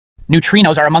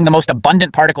Neutrinos are among the most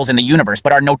abundant particles in the universe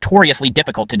but are notoriously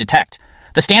difficult to detect.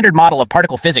 The standard model of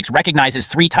particle physics recognizes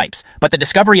three types, but the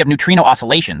discovery of neutrino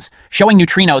oscillations, showing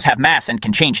neutrinos have mass and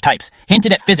can change types,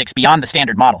 hinted at physics beyond the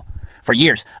standard model. For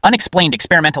years, unexplained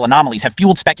experimental anomalies have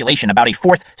fueled speculation about a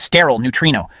fourth, sterile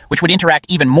neutrino, which would interact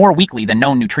even more weakly than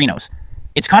known neutrinos.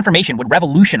 Its confirmation would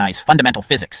revolutionize fundamental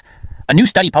physics. A new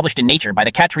study published in Nature by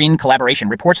the Catherine collaboration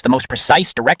reports the most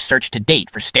precise direct search to date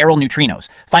for sterile neutrinos,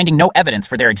 finding no evidence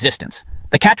for their existence.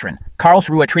 The Catherine,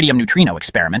 Karlsruhe tritium neutrino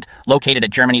experiment, located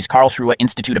at Germany's Karlsruhe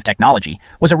Institute of Technology,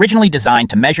 was originally designed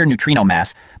to measure neutrino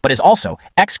mass, but is also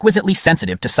exquisitely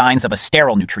sensitive to signs of a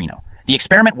sterile neutrino. The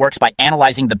experiment works by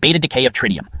analyzing the beta decay of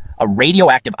tritium, a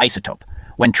radioactive isotope.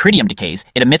 When tritium decays,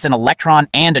 it emits an electron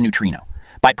and a neutrino.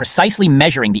 By precisely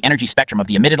measuring the energy spectrum of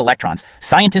the emitted electrons,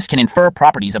 scientists can infer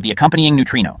properties of the accompanying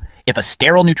neutrino. If a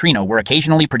sterile neutrino were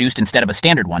occasionally produced instead of a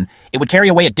standard one, it would carry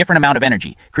away a different amount of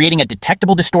energy, creating a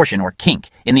detectable distortion or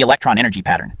kink in the electron energy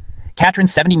pattern.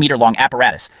 Catherine's 70-meter-long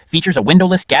apparatus features a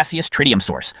windowless gaseous tritium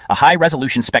source, a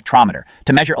high-resolution spectrometer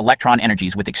to measure electron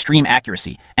energies with extreme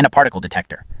accuracy, and a particle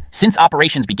detector. Since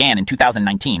operations began in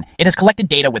 2019, it has collected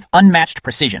data with unmatched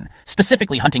precision,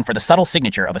 specifically hunting for the subtle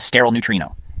signature of a sterile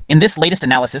neutrino. In this latest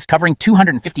analysis, covering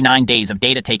 259 days of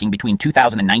data taking between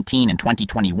 2019 and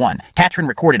 2021, Catherine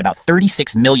recorded about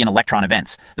 36 million electron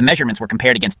events. The measurements were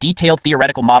compared against detailed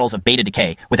theoretical models of beta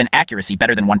decay with an accuracy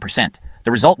better than 1%.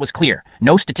 The result was clear.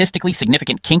 No statistically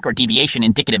significant kink or deviation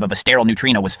indicative of a sterile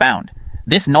neutrino was found.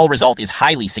 This null result is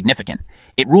highly significant.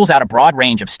 It rules out a broad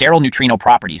range of sterile neutrino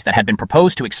properties that had been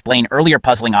proposed to explain earlier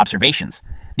puzzling observations.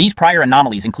 These prior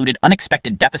anomalies included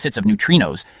unexpected deficits of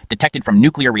neutrinos detected from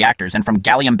nuclear reactors and from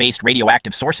gallium-based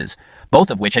radioactive sources,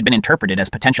 both of which had been interpreted as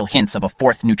potential hints of a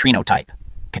fourth neutrino type.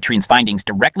 Catherine's findings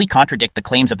directly contradict the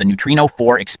claims of the Neutrino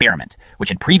 4 experiment, which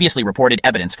had previously reported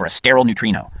evidence for a sterile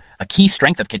neutrino. A key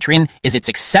strength of Catherine is its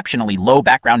exceptionally low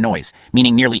background noise,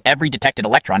 meaning nearly every detected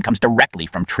electron comes directly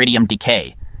from tritium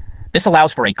decay. This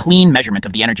allows for a clean measurement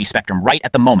of the energy spectrum right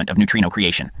at the moment of neutrino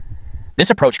creation. This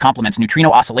approach complements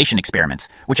neutrino oscillation experiments,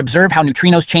 which observe how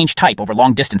neutrinos change type over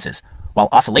long distances. While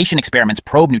oscillation experiments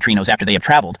probe neutrinos after they have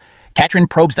traveled, Catherine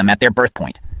probes them at their birth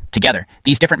point. Together,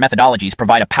 these different methodologies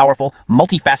provide a powerful,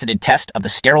 multifaceted test of the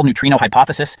sterile neutrino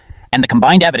hypothesis, and the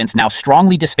combined evidence now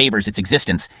strongly disfavors its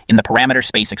existence in the parameter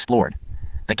space explored.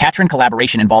 The Catherine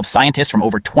collaboration involves scientists from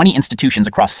over 20 institutions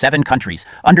across 7 countries,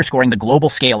 underscoring the global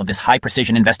scale of this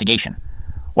high-precision investigation.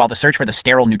 While the search for the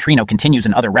sterile neutrino continues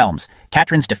in other realms,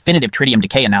 Catherine's definitive tritium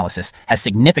decay analysis has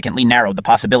significantly narrowed the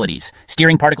possibilities,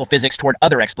 steering particle physics toward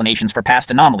other explanations for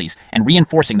past anomalies and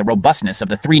reinforcing the robustness of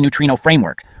the 3-neutrino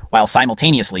framework, while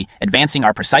simultaneously advancing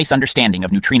our precise understanding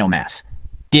of neutrino mass.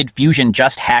 Did fusion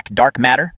just hack dark matter?